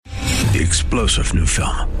The explosive new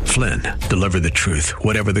film, Flynn, deliver the truth,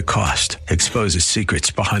 whatever the cost. Exposes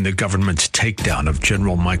secrets behind the government's takedown of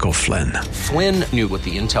General Michael Flynn. Flynn knew what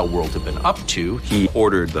the intel world had been up to. He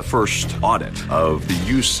ordered the first audit of the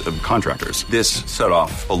use of contractors. This set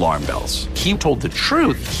off alarm bells. He told the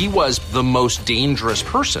truth. He was the most dangerous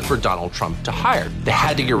person for Donald Trump to hire. They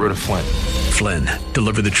had to get rid of Flynn. Flynn,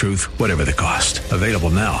 deliver the truth, whatever the cost. Available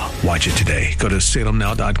now. Watch it today. Go to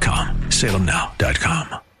salemnow.com.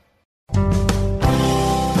 salemnow.com.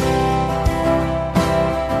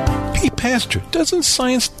 Hey, Pastor, doesn't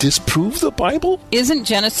science disprove the Bible? Isn't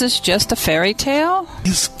Genesis just a fairy tale?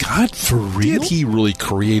 Is God for real? Did he really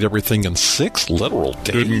create everything in 6 literal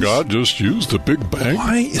days? Didn't God just use the Big Bang?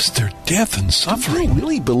 Why is there death and suffering? Do you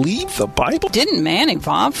really believe the Bible? Didn't man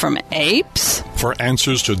evolve from apes? For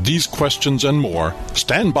answers to these questions and more,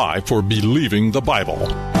 stand by for Believing the Bible.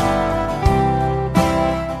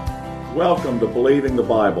 Welcome to Believing the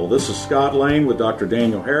Bible. This is Scott Lane with Dr.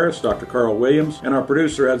 Daniel Harris, Dr. Carl Williams, and our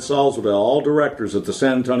producer Ed Salzwedel, all directors at the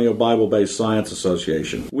San Antonio Bible-Based Science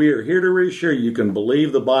Association. We are here to reassure you can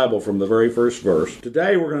believe the Bible from the very first verse.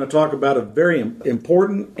 Today we're going to talk about a very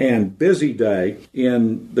important and busy day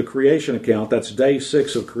in the creation account. That's day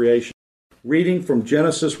 6 of creation. Reading from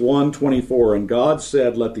Genesis 1:24, and God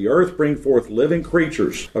said, "Let the earth bring forth living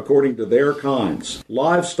creatures according to their kinds,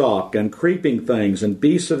 livestock and creeping things and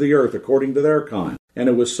beasts of the earth according to their kind." And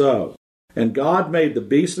it was so. And God made the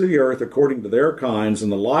beasts of the earth according to their kinds,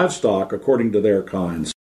 and the livestock according to their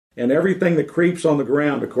kinds, and everything that creeps on the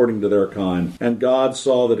ground according to their kind. And God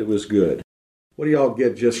saw that it was good. What do y'all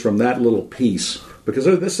get just from that little piece? Because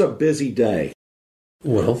this is a busy day.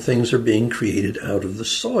 Well, things are being created out of the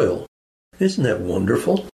soil. Isn't that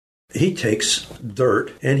wonderful? He takes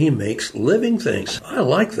dirt and he makes living things. I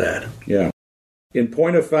like that. Yeah. In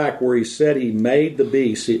point of fact, where he said he made the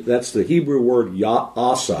beast, that's the Hebrew word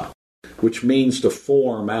asa, which means to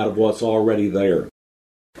form out of what's already there.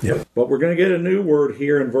 Yep. But we're going to get a new word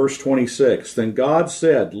here in verse 26. Then God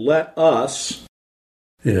said, "Let us,"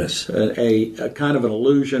 yes, a kind of an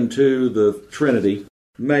allusion to the Trinity,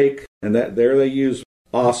 make, and that there they use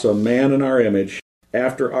asa, man in our image,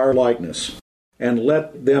 after our likeness, and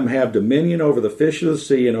let them have dominion over the fish of the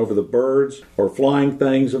sea, and over the birds or flying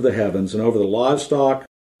things of the heavens, and over the livestock,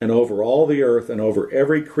 and over all the earth, and over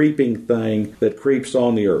every creeping thing that creeps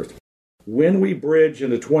on the earth. When we bridge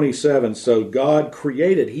into 27, so God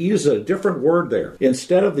created, he uses a different word there.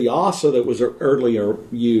 Instead of the asa that was earlier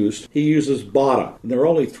used, he uses bada. And there are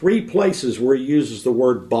only 3 places where he uses the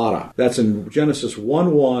word bada. That's in Genesis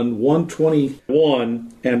 1:1,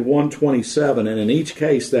 1:21, and 1:27. And in each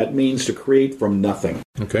case, that means to create from nothing.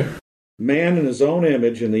 Okay. Man in his own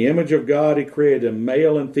image, in the image of God he created him,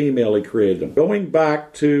 male and female he created him. Going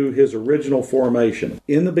back to his original formation,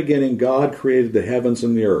 in the beginning God created the heavens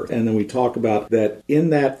and the earth. And then we talk about that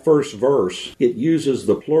in that first verse, it uses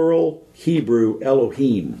the plural Hebrew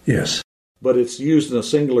Elohim. Yes. But it's used in a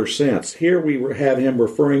singular sense. Here we have him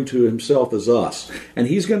referring to himself as us. And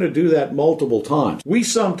he's going to do that multiple times. We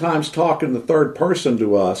sometimes talk in the third person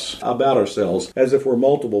to us about ourselves as if we're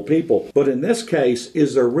multiple people. But in this case,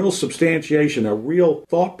 is there real substantiation, a real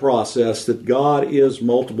thought process that God is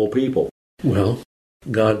multiple people? Well,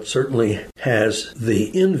 God certainly has the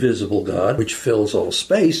invisible God, which fills all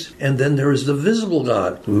space, and then there is the visible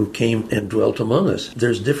God who came and dwelt among us.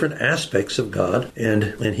 There's different aspects of God,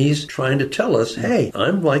 and he's trying to tell us, hey,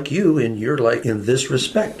 I'm like you, and you're like in this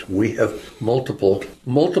respect. We have multiple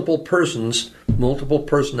persons, multiple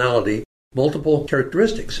personality, multiple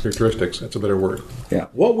characteristics. Characteristics, that's a better word. Yeah.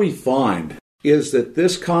 What we find is that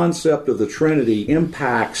this concept of the Trinity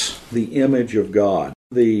impacts the image of God.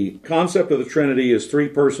 The concept of the Trinity is 3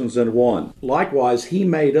 persons in one. Likewise, he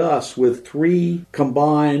made us with 3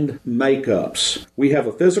 combined makeups. We have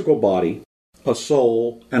a physical body, a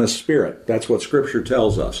soul, and a spirit. That's what Scripture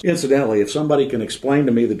tells us. Incidentally, if somebody can explain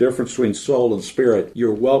to me the difference between soul and spirit,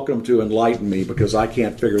 you're welcome to enlighten me, because I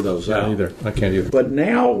can't figure those out. I can't either. But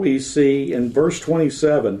now we see in verse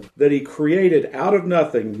 27 that he created out of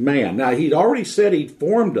nothing man. Now, he'd already said he'd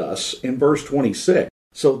formed us in verse 26.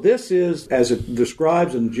 So this is, as it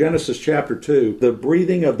describes in Genesis chapter 2, the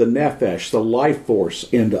breathing of the nephesh, the life force,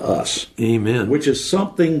 into us. Amen. Which is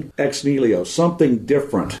something ex nihilo, something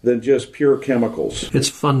different than just pure chemicals. It's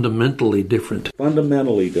fundamentally different.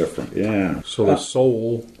 Fundamentally different, yeah. So the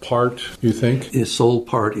soul part, you think? The soul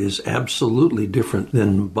part is absolutely different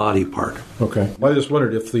than body part. Okay. Well, I just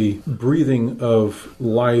wondered if the breathing of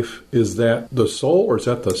life, is that the soul or is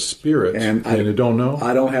that the spirit? And you don't know?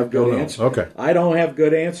 I don't have good answer. Okay. I don't have good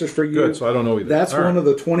good answers for you? Good, so I don't know either. That's one of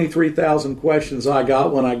the 23,000 questions I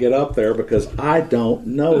got when I get up there because I don't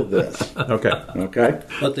know this. Okay?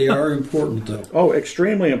 But they are important, though. Oh,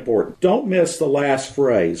 extremely important. Don't miss the last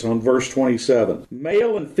phrase on verse 27.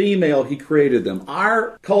 Male and female, he created them.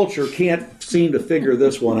 Our culture can't seem to figure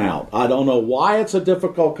this one out. I don't know why it's a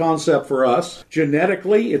difficult concept for us.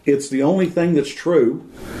 Genetically, it's the only thing that's true.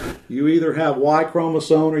 You either have Y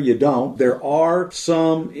chromosome or you don't. There are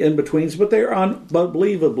some in-betweens, but they're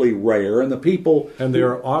unbelievably rare. And the people... And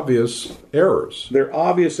there are obvious errors. They're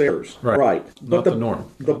obvious errors. Right. Not the norm.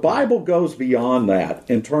 The Bible goes beyond that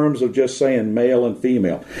in terms of just saying male and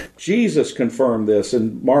female. Jesus confirmed this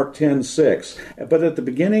in Mark 10:6. But at the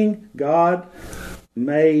beginning, God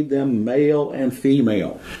made them male and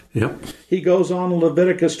female. Yep. He goes on in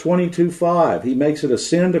Leviticus 22:5. He makes it a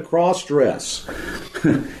sin to cross-dress.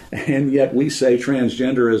 And yet we say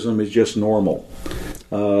transgenderism is just normal.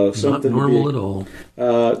 Not normal at all.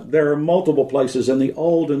 There are multiple places in the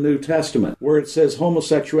Old and New Testament where it says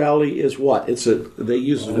homosexuality is what? They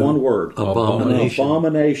use one word. Abomination. An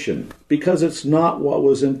abomination. Because it's not what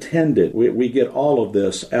was intended. We get all of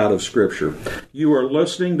this out of Scripture. You are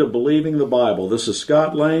listening to Believing the Bible. This is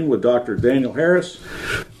Scott Lane with Dr. Daniel Harris,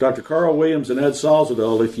 Dr. Carl Williams, and Ed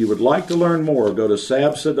Salzadel. If you would like to learn more, go to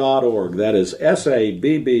sabsa.org. That is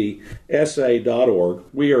SABBSA.org.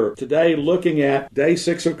 We are today looking at Day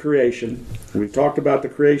 6 of creation. We've talked about the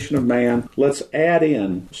creation of man. Let's add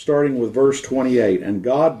in, starting with verse 28. And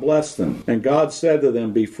God blessed them. And God said to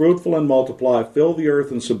them, be fruitful and multiply, fill the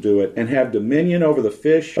earth and subdue it, and have dominion over the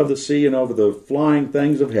fish of the sea and over the flying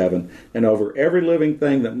things of heaven and over every living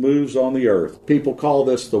thing that moves on the earth. People call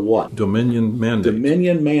this the what? Dominion mandate.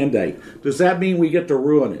 Dominion mandate. Does that mean we get to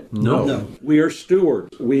ruin it? No. We are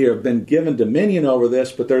stewards. We have been given dominion over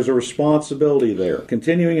this, but there's a responsibility there.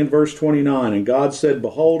 Continuing in verse 29, and God said,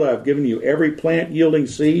 behold, I have given you every plant yielding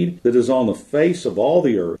seed that is on the face of all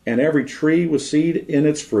the earth, and every tree with seed in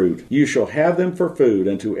its fruit. You shall have them for food,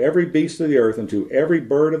 and to every beast of the earth, and to every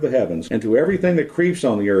bird of the heavens, and to everything that creeps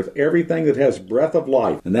on the earth, everything that has breath of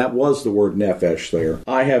life. And that was the word nephesh there.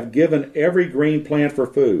 I have given every green plant for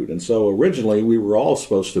food. And so originally we were all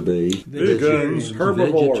supposed to be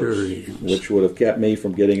herbivores, which would have kept me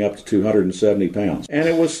from getting up to 270 pounds. And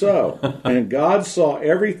it was so. And God saw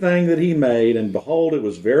everything that he made, and behold, it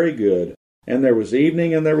was very good. And there was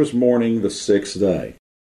evening and there was morning the sixth day.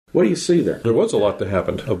 What do you see there? There was a lot that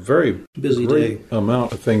happened. A very busy day.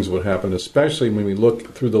 Amount of things would happen, especially when we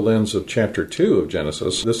look through the lens of chapter 2 of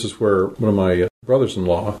Genesis. This is where one of my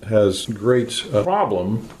brothers-in-law has great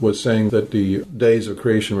problem with saying that the days of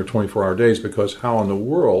creation were 24-hour days, because how in the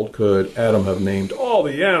world could Adam have named all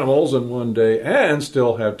the animals in one day and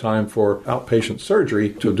still have time for outpatient surgery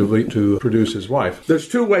to produce his wife? There's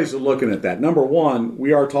two ways of looking at that. Number one,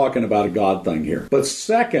 we are talking about a God thing here. But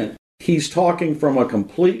second, he's talking from a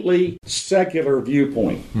completely secular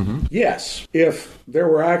viewpoint. Mm-hmm. Yes, if there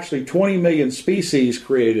were actually 20 million species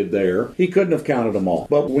created there, he couldn't have counted them all.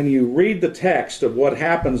 But when you read the text of what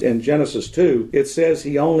happens in Genesis 2, it says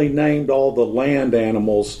he only named all the land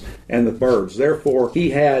animals and the birds. Therefore, he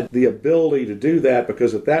had the ability to do that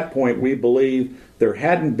because at that point we believe there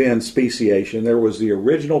hadn't been speciation. There was the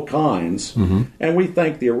original kinds, and we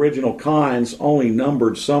think the original kinds only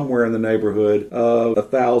numbered somewhere in the neighborhood of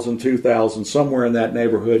 1,000, 2,000, somewhere in that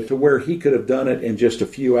neighborhood, to where he could have done it in just a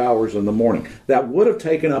few hours in the morning. That would have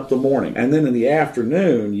taken up the morning. And then in the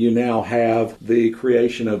afternoon, you now have the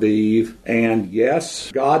creation of Eve. And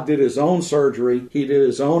yes, God did his own surgery. He did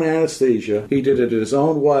his own anesthesia. He did it his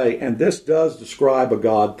own way. And this does describe a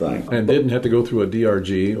God thing. And didn't have to go through a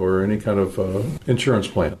DRG or any kind of insurance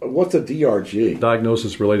plan. What's a DRG?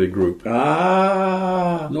 Diagnosis-related group.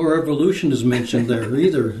 Nor evolution is mentioned there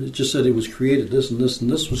either. It just said it was created. This and this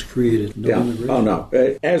and this was created. No.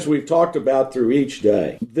 As we've talked about through each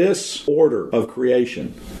day, this order of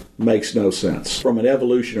creation makes no sense from an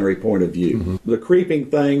evolutionary point of view. Mm-hmm. The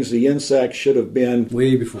creeping things, the insects, should have been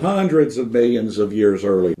way before, hundreds of millions of years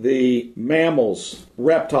early. The mammals,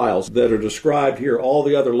 reptiles that are described here, all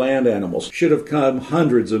the other land animals, should have come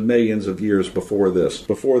hundreds of millions of years before this,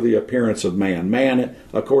 before the appearance of man. Man,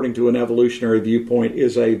 according to an evolutionary viewpoint,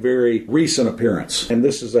 is a very recent appearance. And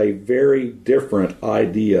this is a very different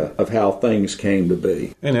idea of how things came to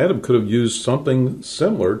be. And Adam could have used something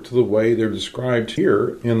similar to the way they're described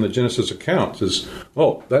here in the Genesis accounts. Those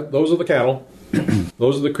are the cattle.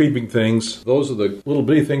 Those are the creeping things. Those are the little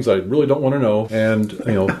bitty things I really don't want to know. And,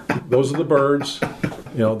 those are the birds.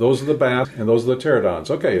 Those are the bats, and those are the pterodons.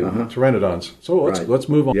 Okay, pteranodons. So let's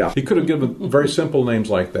move on. Yeah. He could have given very simple names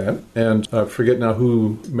like that. And I forget now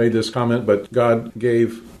who made this comment, but God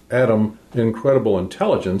gave Adam incredible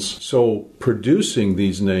intelligence, so producing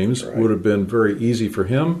these names would have been very easy for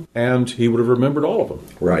him, and he would have remembered all of them.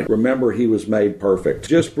 Right. Remember, he was made perfect.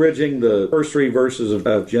 Just bridging the first 3 verses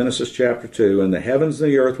of Genesis chapter 2, and the heavens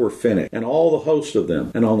and the earth were finished, and all the host of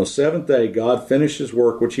them. And on the 7th day God finished his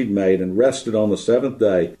work which he'd made, and rested on the 7th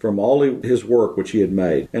day from all his work which he had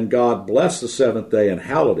made. And God blessed the 7th day and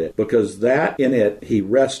hallowed it, because that in it he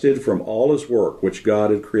rested from all his work which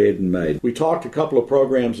God had created and made. We talked a couple of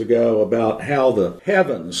programs ago about how the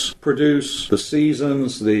heavens produce the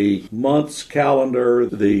seasons, the months calendar,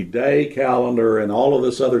 the day calendar, and all of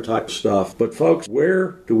this other type of stuff. But folks,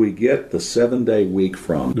 where do we get the 7-day week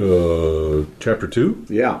from? Chapter 2?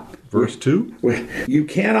 Yeah. Verse 2? You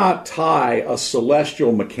cannot tie a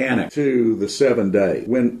celestial mechanic to the 7 day.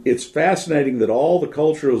 When it's fascinating that all the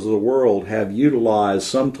cultures of the world have utilized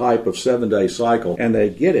some type of 7-day cycle, and they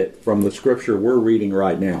get it from the scripture we're reading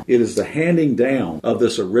right now. It is the handing down of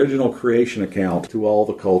this original creation account to all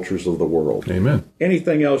the cultures of the world. Amen.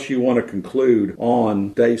 Anything else you want to conclude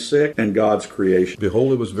on day 6 and God's creation?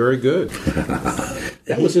 Behold, it was very good.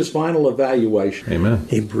 That was his final evaluation. Amen.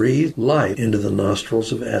 He breathed life into the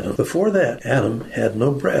nostrils of Adam. Before that, Adam had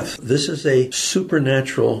no breath. This is a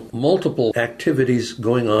supernatural, multiple activities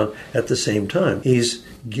going on at the same time. He's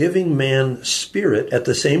giving man spirit. At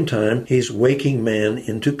the same time, he's waking man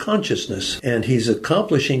into consciousness. And he's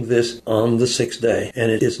accomplishing this on the 6th day.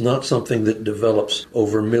 And it is not something that develops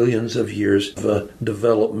over millions of years of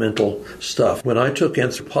developmental stuff. When I took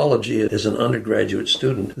anthropology as an undergraduate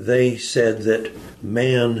student, they said that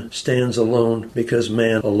man stands alone because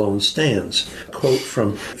man alone stands. Quote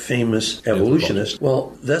from famous evolutionists.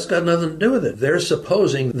 Well, that's got nothing to do with it. They're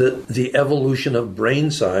supposing that the evolution of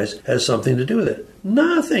brain size has something to do with it.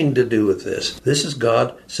 Nothing to do with this. This is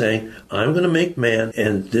God saying, I'm going to make man,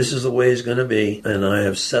 and this is the way it's going to be, and I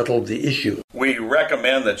have settled the issue. We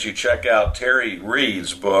recommend that you check out Terry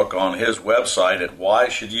Reed's book on his website at Why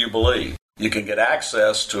Should You Believe. You can get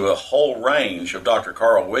access to a whole range of Dr.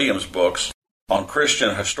 Carl Williams' books on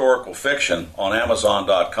Christian historical fiction on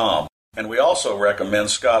Amazon.com. And we also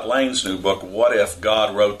recommend Scott Lane's new book, What If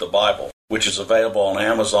God Wrote the Bible, which is available on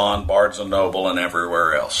Amazon, Barnes & Noble, and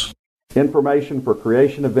everywhere else. Information for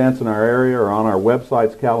creation events in our area are on our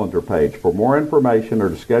website's calendar page. For more information or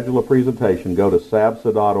to schedule a presentation, go to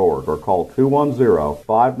sabsa.org or call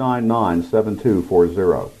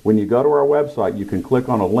 210-599-7240. When you go to our website, you can click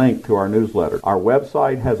on a link to our newsletter. Our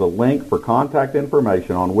website has a link for contact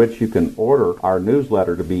information on which you can order our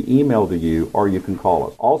newsletter to be emailed to you, or you can call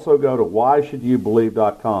us. Also go to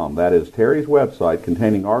whyshouldyoubelieve.com. That is Terry's website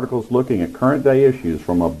containing articles looking at current day issues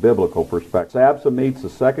from a biblical perspective. SABSA meets the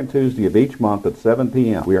second Tuesday of each month at 7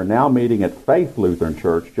 p.m. We are now meeting at Faith Lutheran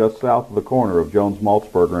Church just south of the corner of Jones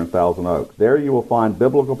Maltzberger and Thousand Oaks. There you will find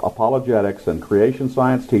biblical apologetics and creation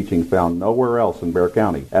science teaching found nowhere else in Bexar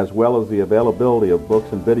County, as well as the availability of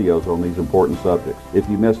books and videos on these important subjects. If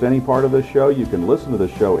you missed any part of this show, you can listen to the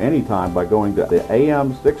show anytime by going to the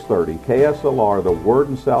AM 630 KSLR, the Word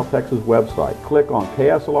in South Texas website. Click on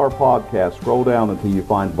KSLR Podcast, scroll down until you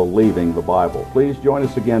find Believing the Bible. Please join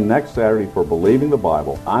us again next Saturday for Believing the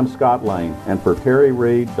Bible. I'm Scott Lane, and for Terry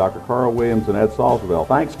Reed, Dr. Carl Williams, and Ed Salzville,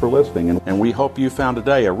 thanks for listening, and we hope you found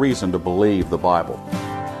today a reason to believe the Bible.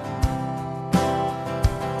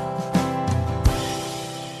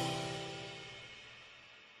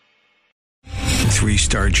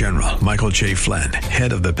 3-star General Michael J. Flynn,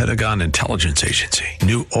 head of the Pentagon Intelligence Agency,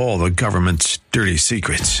 knew all the government's dirty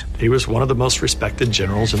secrets. He was one of the most respected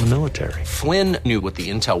generals in the military. Flynn knew what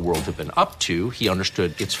the intel world had been up to. He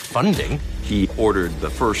understood its funding. He ordered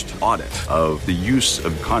the first audit of the use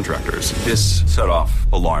of contractors. This set off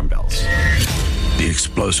alarm bells. The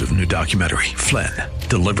explosive new documentary, Flynn,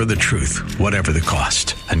 Deliver the Truth, Whatever the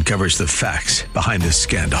Cost, uncovers the facts behind this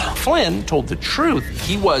scandal. Flynn told the truth.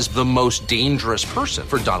 He was the most dangerous person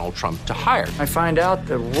for Donald Trump to hire. I find out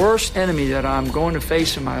the worst enemy that I'm going to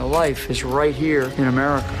face in my life is right here in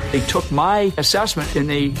America. They took my assessment and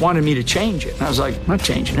they wanted me to change it. And I was like, I'm not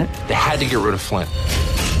changing it. They had to get rid of Flynn.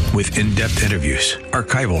 With in-depth interviews,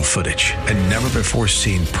 archival footage, and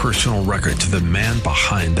never-before-seen personal records of the man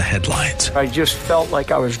behind the headlines. I just felt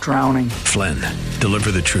like I was drowning. Flynn,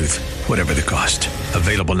 Deliver the Truth, Whatever the Cost.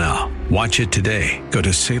 Available now. Watch it today. Go to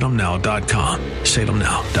salemnow.com.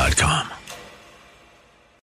 salemnow.com.